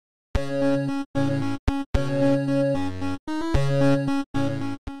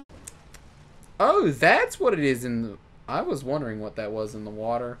Oh, that's what it is in the... I was wondering what that was in the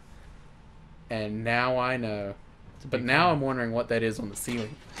water. And now I know. But now I'm wondering what that is on the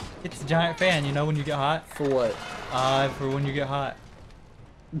ceiling. It's a giant fan, you know, when you get hot. For what? For when you get hot.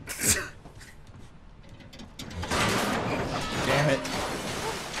 Damn it.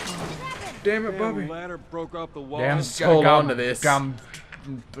 Damn it, Bobby. Ladder broke off the wall. Damn, Just hold on to this.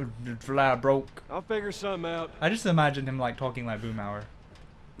 Fly broke. I'll figure something out. I just imagine him like talking like Boomhauer.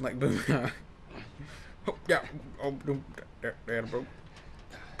 Like boom. Oh, yeah. Oh, broke.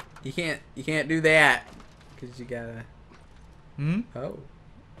 You can't do that. Cause you gotta. Hmm?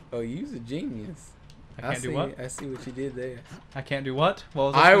 Oh, you's a genius. I can't do what? I see what you did there. I can't do what?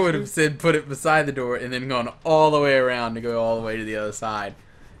 What was I would have said put it beside the door and then gone all the way around to go all the way to the other side.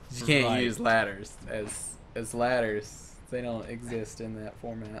 You can't use ladders as ladders. They don't exist in that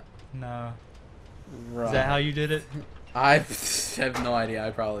format. No. Right. Is that how you did it? I have no idea.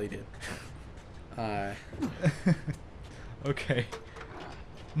 I probably did. Okay.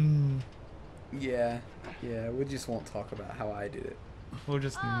 Hmm. Yeah. We just won't talk about how I did it. We'll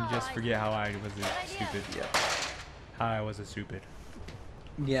just forget how I was stupid. Yeah. How I was a stupid.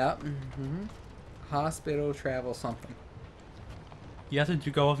 Yeah. Hospital travel something. You have to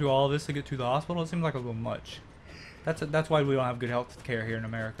go through all of this to get to the hospital? It seems like a little much. That's why we don't have good health care here in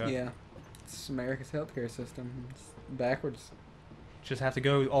America. Yeah. It's America's healthcare system. It's backwards. Just have to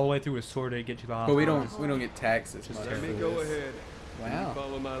go all the way through a store to get to the hospital. But we don't get taxed as much. Let me go ahead. Wow. You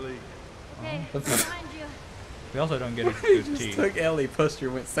follow my lead. Okay, That's- behind you. We also don't get a He good just tea. took Ellie, pushed her,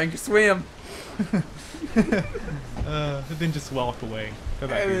 went, sink or swim. Then just walked away. Go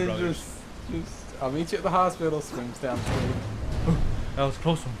back to your And then brothers. just, I'll meet you at the hospital. Swims down the street. That was a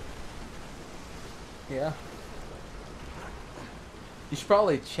close one. Yeah. You should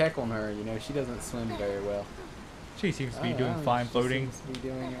probably check on her. You know, she doesn't swim very well. She seems to be I doing know, fine she floating. seems to be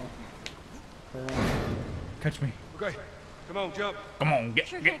doing Catch me. Okay. Come on, jump. Come on, get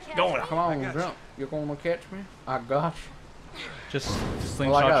going. Come on, jump. You're gonna catch me? I got you. Just Well, I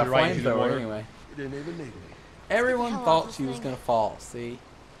slingshot got a you right into the flamethrower water. anyway. You didn't even need me. Everyone hell thought was she this was thing? gonna fall. See?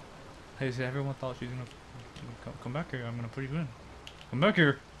 Hey, so everyone thought she was gonna come back here. I'm gonna put you in. Come back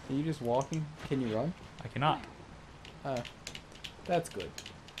here. Are you just walking? Can you run? I cannot. Oh, that's good.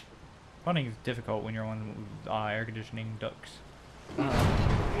 Running is difficult when you're on air conditioning ducts. Uh,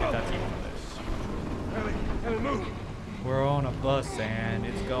 If that's even what it is. Ellie, move. We're on a bus and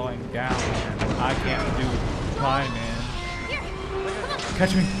it's going down and I can't do climbing.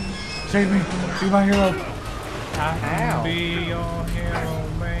 Catch me! Save me! Be my hero! I can Ow. be your hero,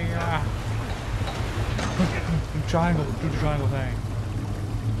 man. Triangle, do the triangle thing.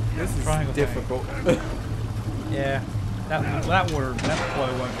 this is Triangle thing. difficult. Yeah, that word, that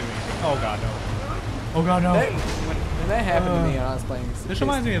boy won't do anything. Oh god, no. Oh god, no. When that happened to me when I was playing This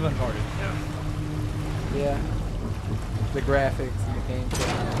reminds me of Uncharted. Yeah. The graphics and the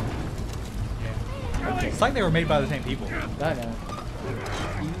gameplay. Yeah. It's like they were made by the same people. I know.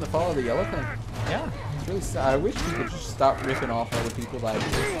 Even the Fall of the Yellow thing. Yeah. It's really sad. I wish you could just stop ripping off other people's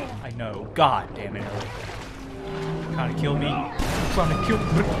ideas. I know. God damn it. Trying to kill me. Trying to kill me.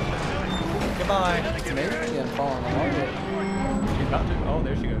 Goodbye. It's amazing and falling apart. She's about to. Oh,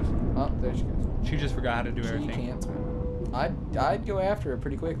 there she goes. Oh, there she goes. She just forgot how to do She everything. can't swim. I'd go after her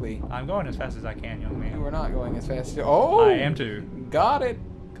pretty quickly. I'm going as fast as I can, young You man. are not going as fast as Oh! I am too. Got it.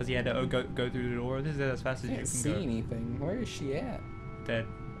 Because he had to go through the door. This is as fast as you Can't can see go. anything. Where is she at? Dead.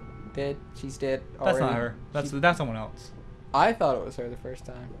 Dead. She's dead. That's not already. her. She- That's someone else. I thought it was her the first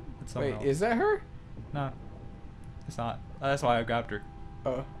time. That's someone Wait, else. is that her? No. It's not. That's why I grabbed her.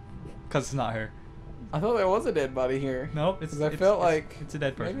 Oh. Because it's not her. I thought there was a dead body here. Nope. It's. 'Cause I felt like it's a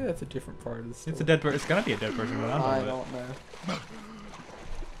dead person. Maybe that's a different part of the story. It's a dead person. It's gonna be a dead person. But I I don't know.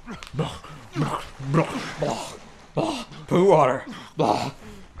 don't Blah. Poo water. Blah.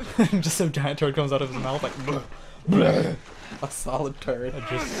 know. Just some giant turd comes out of his mouth like. A solid turd.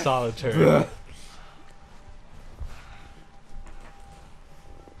 Just solid turd.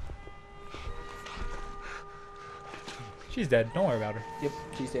 She's dead. Don't worry about her. Yep,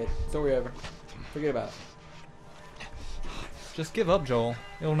 she's dead. Story over. Forget about it. Just give up, Joel.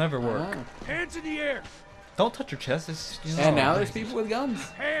 It'll never work. Ah. Hands in the air. Don't touch your chest. It's, you know, And now there's people with guns.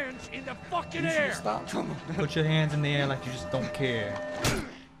 Hands in the fucking You should air. just stop. Put your hands in the air like you just don't care.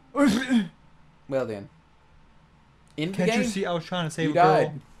 Well then. In the Can't game, you see I was trying to save you a girl?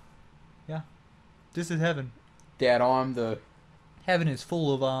 died. Yeah. This is heaven. Dad armed the... Heaven is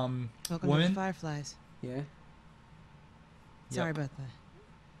full of Welcome to the women. Fireflies. Yeah. Sorry about that.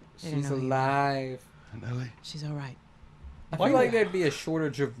 They didn't She's know you. alive. And Ellie, She's all right. I feel like there'd be a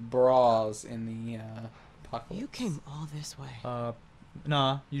shortage of bras in the apocalypse. You came all this way.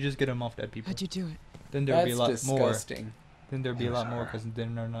 Nah, you just get them off dead people. How'd you do it? Then there'd be a lot disgusting. more. Then there'd be a lot more because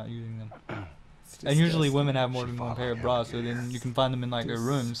then they're not using them. It's And usually disgusting. women have more than one pair of bras, so then you can find them in like their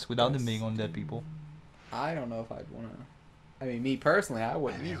rooms without them being on dead people. I don't know if I'd want to. I mean, me personally, I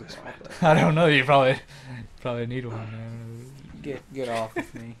wouldn't use a bra. But I don't know. You probably need one. Man. get off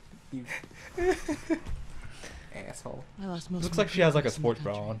of me, you asshole. I lost most Looks of my like she has like a friends in the sports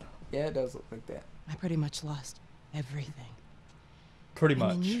bra country. on. Yeah, it does look like that. I pretty much lost everything. Pretty And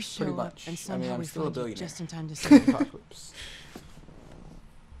then much. you show Pretty up much. and I somehow mean, I'm we still a find you billionaire. just in time to save me. Apocalypse.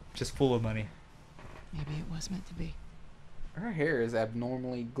 Just full of money. Maybe it was meant to be. Her hair is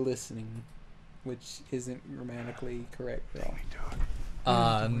abnormally glistening, which isn't grammatically correct at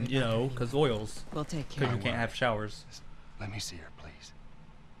all. You know, because oils. We'll take care Because of you can't have showers. Let me see her, please.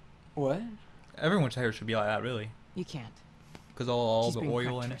 What? Everyone's hair should be like that, really. You can't. Because all She's the being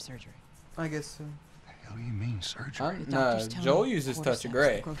oil prepped in for it. surgery. I guess so. The hell do you mean surgery? The No, doctors tell Joel me uses cordyceps, touch of the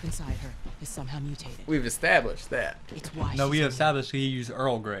gray. growth inside her is somehow mutated. We've established that. It's why No, she's we immune. established he used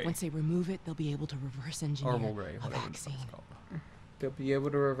Earl Grey. Once they remove it, they'll be able to reverse engineer Earl Grey, a whatever vaccine. it's called. They'll be able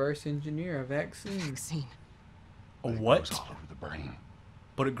to reverse engineer a vaccine. Vaccine. A It what? goes all over the brain.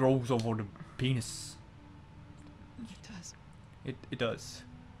 But it grows over the penis. It does. It does.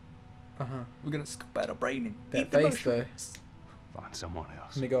 Uh huh. We're gonna scoop out a brain and That eat the face though. mushrooms. Find someone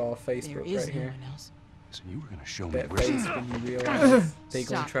else. Let me go off There Facebook is right no here. one else. Listen, you were gonna show me That where face when you realize they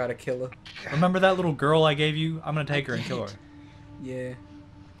gonna Stop. try to kill her. Remember that little girl I gave you? I'm gonna take her and kill her. Yeah.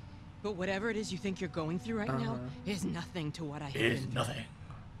 But whatever it is you think you're going through right now is nothing to what I have been It's through. nothing.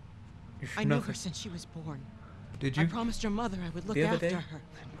 I knew her since she was born. Did I you? promised your mother I would look The other after day, her.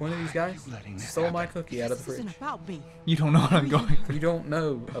 one of these guys letting this stole my happen? cookie out of the This fridge. isn't about me. You don't know what I'm going through. You don't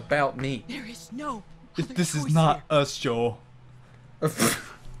know about me. There is no other This is choice not here. us, Joel.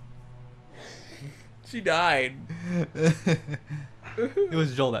 She died. It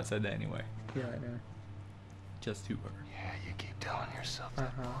was Joel that said that anyway. Yeah, I know. Just to her. Yeah, you keep telling yourself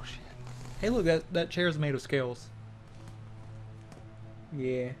that bullshit. Hey, look, that chair's made of scales.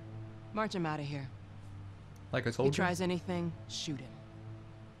 Yeah. March him out of here. Like a If he soldier. tries anything, shoot him.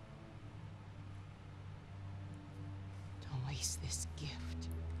 Don't waste this gift.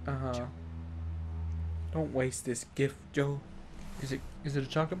 Uh huh. Don't waste this gift, Joe. Is it a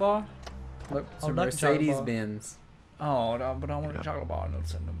chocolate bar? Look, it's I a would like a chocolate Mercedes bar. Benz. Oh, no, but I want a chocolate bar. No,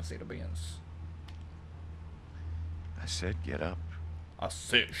 send them Mercedes Benz. I said get up. I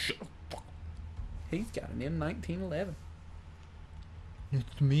said, shut the fuck. He's got an M1911.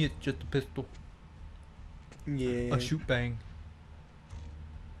 To me, it's just a pistol. Yeah. A shoot bang.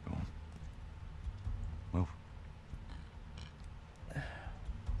 Go on. Move.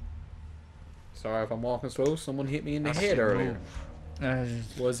 Sorry if I'm walking slow. Someone hit me in the I head said earlier.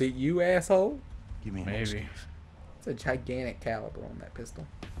 Was it you, asshole? Give me an Maybe. excuse. It's a gigantic caliber on that pistol.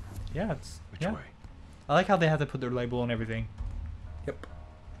 Yeah, it's. Which yeah. way? I like how they have to put their label on everything. Yep.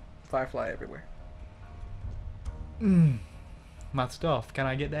 Firefly everywhere. My stuff. Can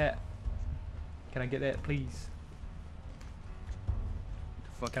I get that? Can I get that, please?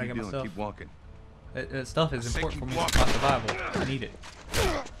 The fuck Can I you get my doing? stuff? Keep walking. That stuff is I said important for keep me, walking. my survival. I need it.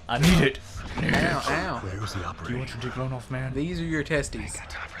 I need it. Ow, ow. Where was the Do you operator? want your dick blown off, man? These are your testes. Got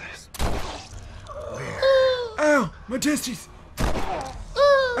time for this. Ow! My testes! Ow!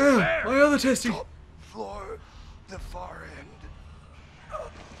 My other testes! Floor, the far end.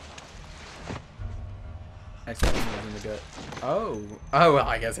 Accidentally was in the gut. Oh. Oh, well,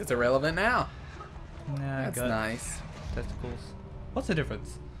 I guess it's irrelevant now. Nah, That's gut, nice. testicles. What's the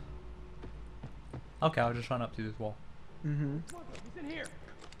difference? Okay, I'll just run up to this wall. Mm-hmm.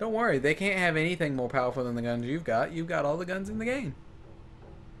 Don't worry, they can't have anything more powerful than the guns you've got. You've got all the guns in the game.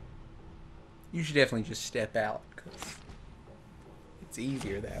 You should definitely just step out, because it's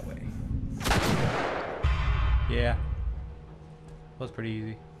easier that way. Yeah. Was pretty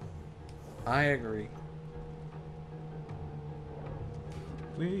easy. I agree.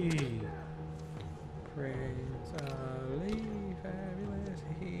 Wee. Praise Ali, fabulous,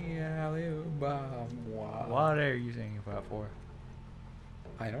 he, Ali, wow. What are you singing that for?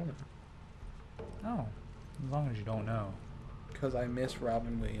 I don't know. Oh, as long as you don't know. Because I miss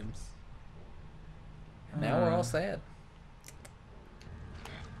Robin Williams. And now we're all sad.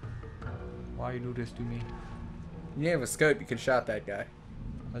 Why you do this to me? You have a scope, you could shot that guy.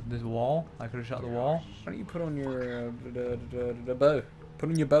 At this wall? I could have shot the wall. Why don't you put on your the bow? Put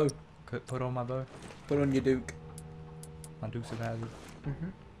on your bow. Could put on my bow. Put on your Duke. My Dukes of Hazzard. Mm-hmm.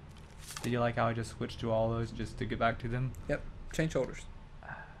 Did you like how I just switched to all those just to get back to them? Yep. Change shoulders.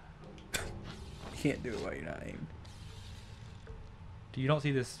 You can't do it while you're not aimed. You don't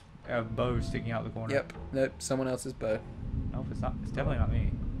see this bow sticking out the corner. Yep. Nope. Someone else's bow. Nope, it's not. It's definitely not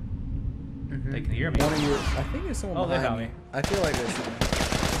me. Mm-hmm. They can hear me. One of your. I think there's someone Oh, they behind got me. me. I feel like there's someone.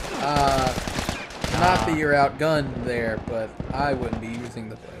 Not that you're outgunned there, but I wouldn't be using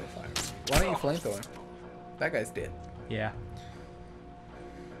the bow if I were. Why don't you flamethrower him? That guy's dead. Yeah.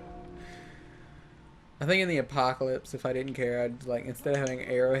 I think in the apocalypse, if I didn't care, I'd like instead of having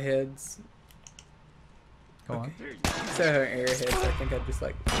arrowheads. Go on. Instead of having arrowheads, I think I'd just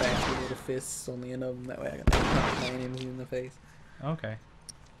like bash little fists on the end of them. That way I can punch my enemies in the face. Okay.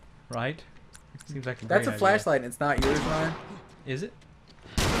 Right. Seems like a That's a great idea. flashlight, and it's not yours, Ryan. Is it?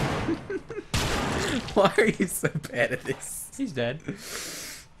 Why are you so bad at this? He's dead.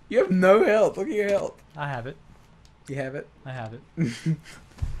 You have no health. Look at your health. I have it. You have it? I have it.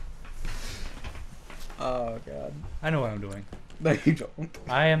 Oh, God. I know what I'm doing. No, you don't.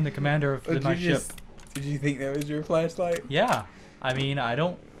 I am the commander of my ship. Did you think that was your flashlight? Yeah. I mean, I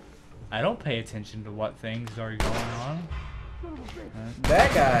don't pay attention to what things are going on.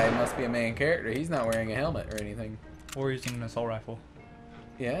 That guy must be a main character. He's not wearing a helmet or anything. Or using an assault rifle.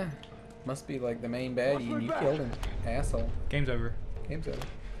 Yeah. Must be like the main baddie, and you killed him. Asshole. Game's over. Game's over.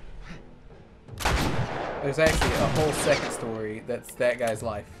 There's actually a whole second story that's that guy's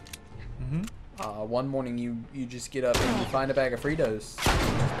life. Mm-hmm. One morning you just get up and you find a bag of Fritos.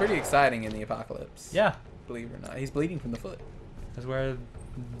 It's pretty exciting in the apocalypse. Yeah. Believe it or not. He's bleeding from the foot. That's where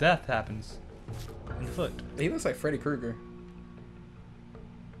death happens. In the foot. He looks like Freddy Krueger.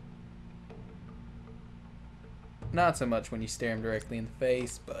 Not so much when you stare him directly in the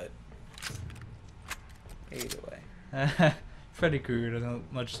face, but either way. Freddy Krueger doesn't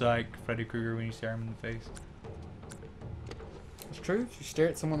look much like Freddy Krueger when you stare him in the face. It's true. If you stare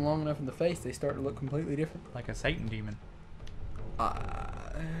at someone long enough in the face, they start to look completely different. Like a Satan demon.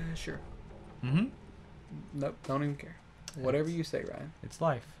 Sure. Mm-hmm. Nope, don't even care. Whatever you say, Ryan. It's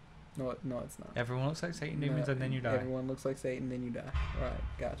life. No, it's not. Everyone looks like Satan demons No, and then you die. Everyone looks like Satan, then you die. Right,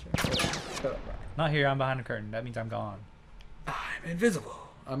 gotcha. Shut up, Ryan. Not here, I'm behind a curtain. That means I'm gone. I'm invisible.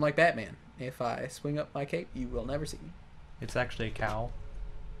 I'm like Batman. If I swing up my cape, you will never see me. It's actually a cowl.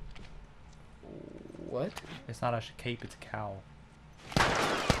 What? It's not a cape, it's a cowl.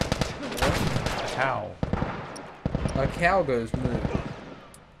 What? A cowl. A cow goes moo.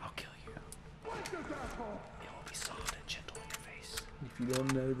 I'll kill you. It will be soft and gentle in your face. If you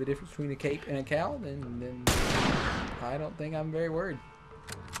don't know the difference between a cape and a cow, then I don't think I'm very worried.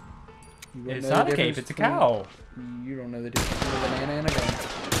 You wouldn't It's know not the a cape, difference it's a between- cowl. You don't know the difference between a banana and a gun.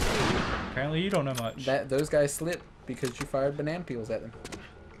 Apparently you don't know much. Those guys slip because you fired banana peels at them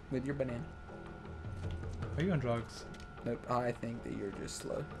with your banana. Are you on drugs? Nope, I think that you're just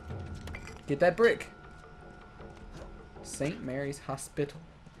slow. Get that brick. St. Mary's Hospital.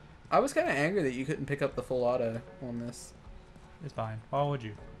 I was kind of angry that you couldn't pick up the full auto on this. It's fine. Why would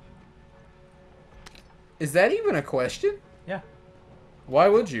you? Is that even a question? Yeah. Why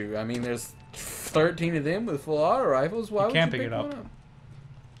would you? I mean, there's 13 of them with full auto rifles. Why would you can't pick pick it up. one up?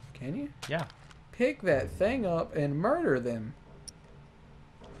 Can you? Yeah. Pick that thing up and murder them.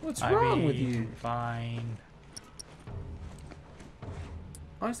 What's wrong with you? Fine.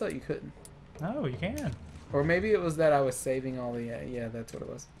 I just thought you couldn't. No, you can. Or maybe it was that I was saving all the... yeah, that's what it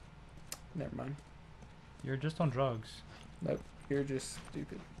was. Never mind. You're just on drugs. Nope. You're just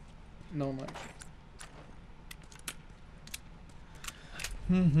stupid. No much.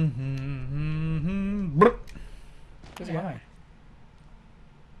 There's a guy.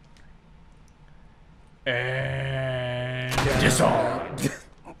 And Disarm.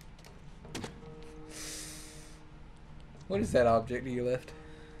 What is that object to your left?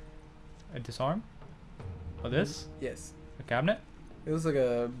 a disarm? Oh, this? Yes. A cabinet? It looks like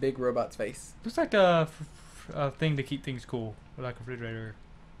a big robot's face. Looks like a thing to keep things cool, or like a refrigerator.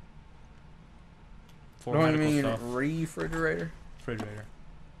 For What do you medical mean, stuff. refrigerator? Refrigerator.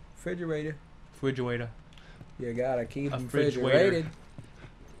 Refrigerator. Refrigerator. You gotta keep A them fridge refrigerated.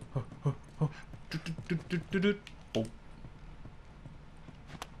 Oh.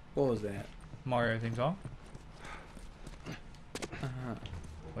 What was that? Mario things on. Uh-huh.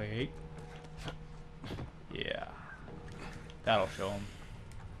 Wait. Yeah. That'll show him.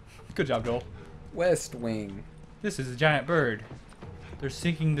 Good job, Joel. West Wing. This is a giant bird. They're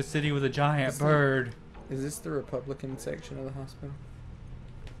sinking the city with a giant bird. Is this the Republican section of the hospital?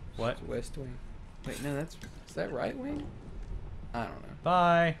 What? It's West Wing. Wait, no, is that right wing? I don't know.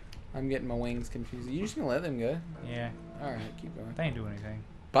 Bye. I'm getting my wings confused. You just gonna let them go? Yeah. Alright, keep going. They ain't doing anything.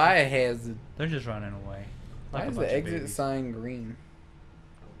 Biohazard. They're just running away. Why Like a is bunch the of exit babies. sign green?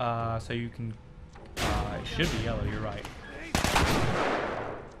 So you can. It should be yellow. You're right.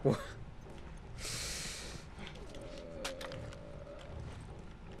 What?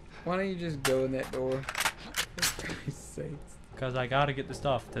 Why don't you just go in that door? For Christ's sakes. Because I gotta get the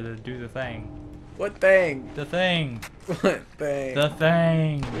stuff to do the thing. What thing? The thing. What thing? The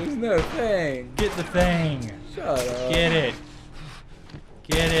thing. There's no thing. Get the thing. Shut up. Get it.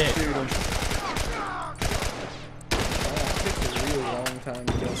 Get it. Shoot him. It takes a really long time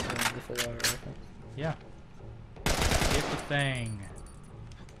to get someone with a water rifle. Yeah. Get the thing.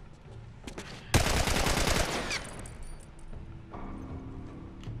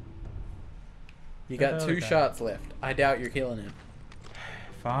 You got Another 2 guy. shots left. I doubt you're killing him.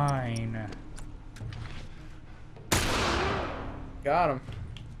 Fine. Got him.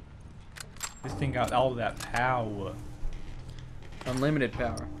 This thing got all that power. Unlimited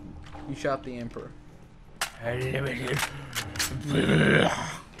power. You shot the Emperor.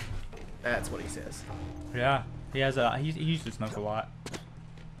 That's what he says. Yeah. He has a. He used to smoke a lot.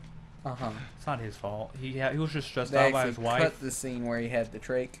 Uh-huh. It's not his fault. He was just stressed They out by actually his wife. cut the scene where he had the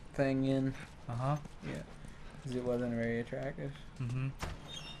trach thing in. Uh huh. Yeah. Because it wasn't very attractive. Mhm.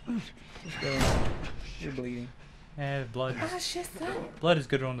 Just go in. You're bleeding. Yeah, blood. Ah, shit, son. Blood is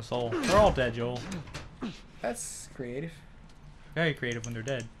good on the soul. They're all dead, Joel. That's creative. Very creative when they're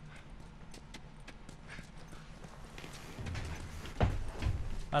dead.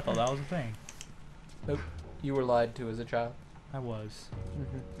 I thought that was a thing. Nope. You were lied to as a child. I was.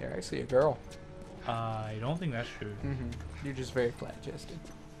 You're actually a girl. I don't think that's true. You're just very flat-chested.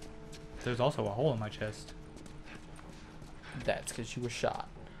 There's also a hole in my chest. That's because you were shot.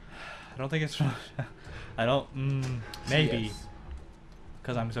 I don't think it's from. I don't. Maybe. Yes.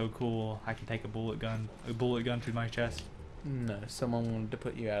 Because I'm so cool, I can take a bullet gun to my chest. No, someone wanted to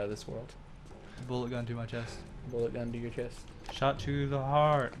put you out of this world. A bullet gun to my chest. Bullet gun to your chest. Shot to the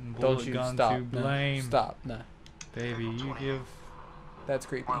heart and Don't bullet you gun stop. to blame. No. Stop. No. Baby, you give. That's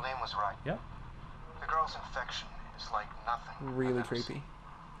creepy. Marlene was right. Yep. The girl's infection is like nothing. Really I've ever creepy. seen.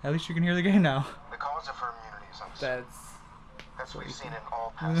 At least you can hear the game now. The cause of her immunity is uncertain. That's what we've seen in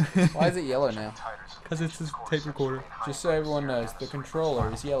all past. Why is it yellow now? Because it's his tape recorder. Just so everyone knows, the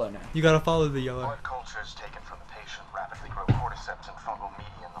controller is yellow now. You gotta follow the yellow. Blood cultures taken from the patient rapidly grow cordyceps and fungal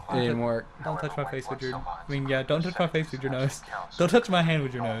media in the It lab. didn't work. Don't touch my face with your. I mean, yeah, don't touch my face with your nose. Don't touch my hand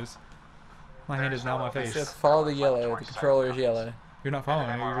with your nose. My hand is now my face. Just follow the yellow. The controller is yellow. You're not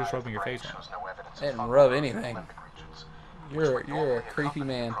following me. You're just rubbing your face on. I didn't rub anything. You're a creepy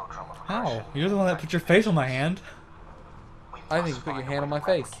man. How? You're the one that put your face on my hand. I think you put your hand on my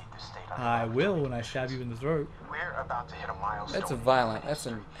face. I will when I stab you in the throat. We're about to hit a milestone. That's a violent. That's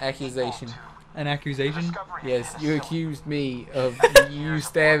an accusation. An accusation? Yes, you accused me of you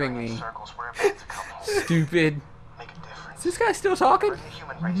stabbing me. Stupid. Is this guy still talking? Bring the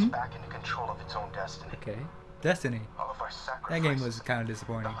human race back into control of its own destiny. Okay. Destiny. All of our That game was sacrifices, kind of the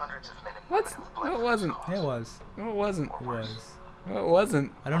disappointing. hundreds of men and What? women who've bled No, it for wasn't. this Yeah, it cause. was. No, it wasn't. It was. No, it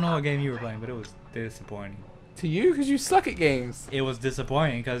wasn't. I don't know what game you were playing, but it was disappointing. To you, because you suck at games. It was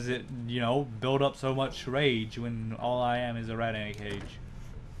disappointing because it, built up so much rage when all I am is a rat in a cage.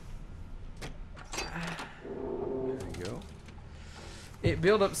 There we go. It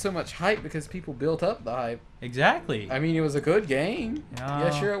built up so much hype because people built up the hype. Exactly. I mean, it was a good game. Yeah. Yeah,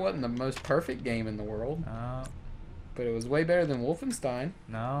 sure, it wasn't the most perfect game in the world, No, but it was way better than Wolfenstein.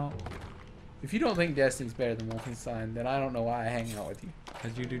 no, If you don't think Destiny's better than Wolfenstein, then I don't know why I hang out with you.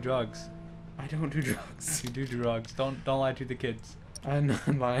 because you do drugs. I don't do drugs. You do drugs. Don't lie to the kids. I'm not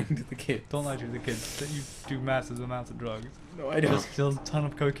lying to the kids. Don't lie to the kids that you do massive amounts of drugs. No, I don't. Just steal a ton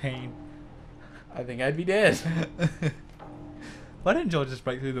of cocaine. I think I'd be dead. Why didn't Joel just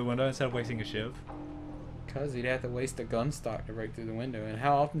break through the window instead of wasting a shiv? Because he'd have to waste a gun stock to break through the window. And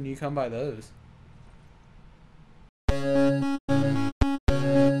how often do you come by those?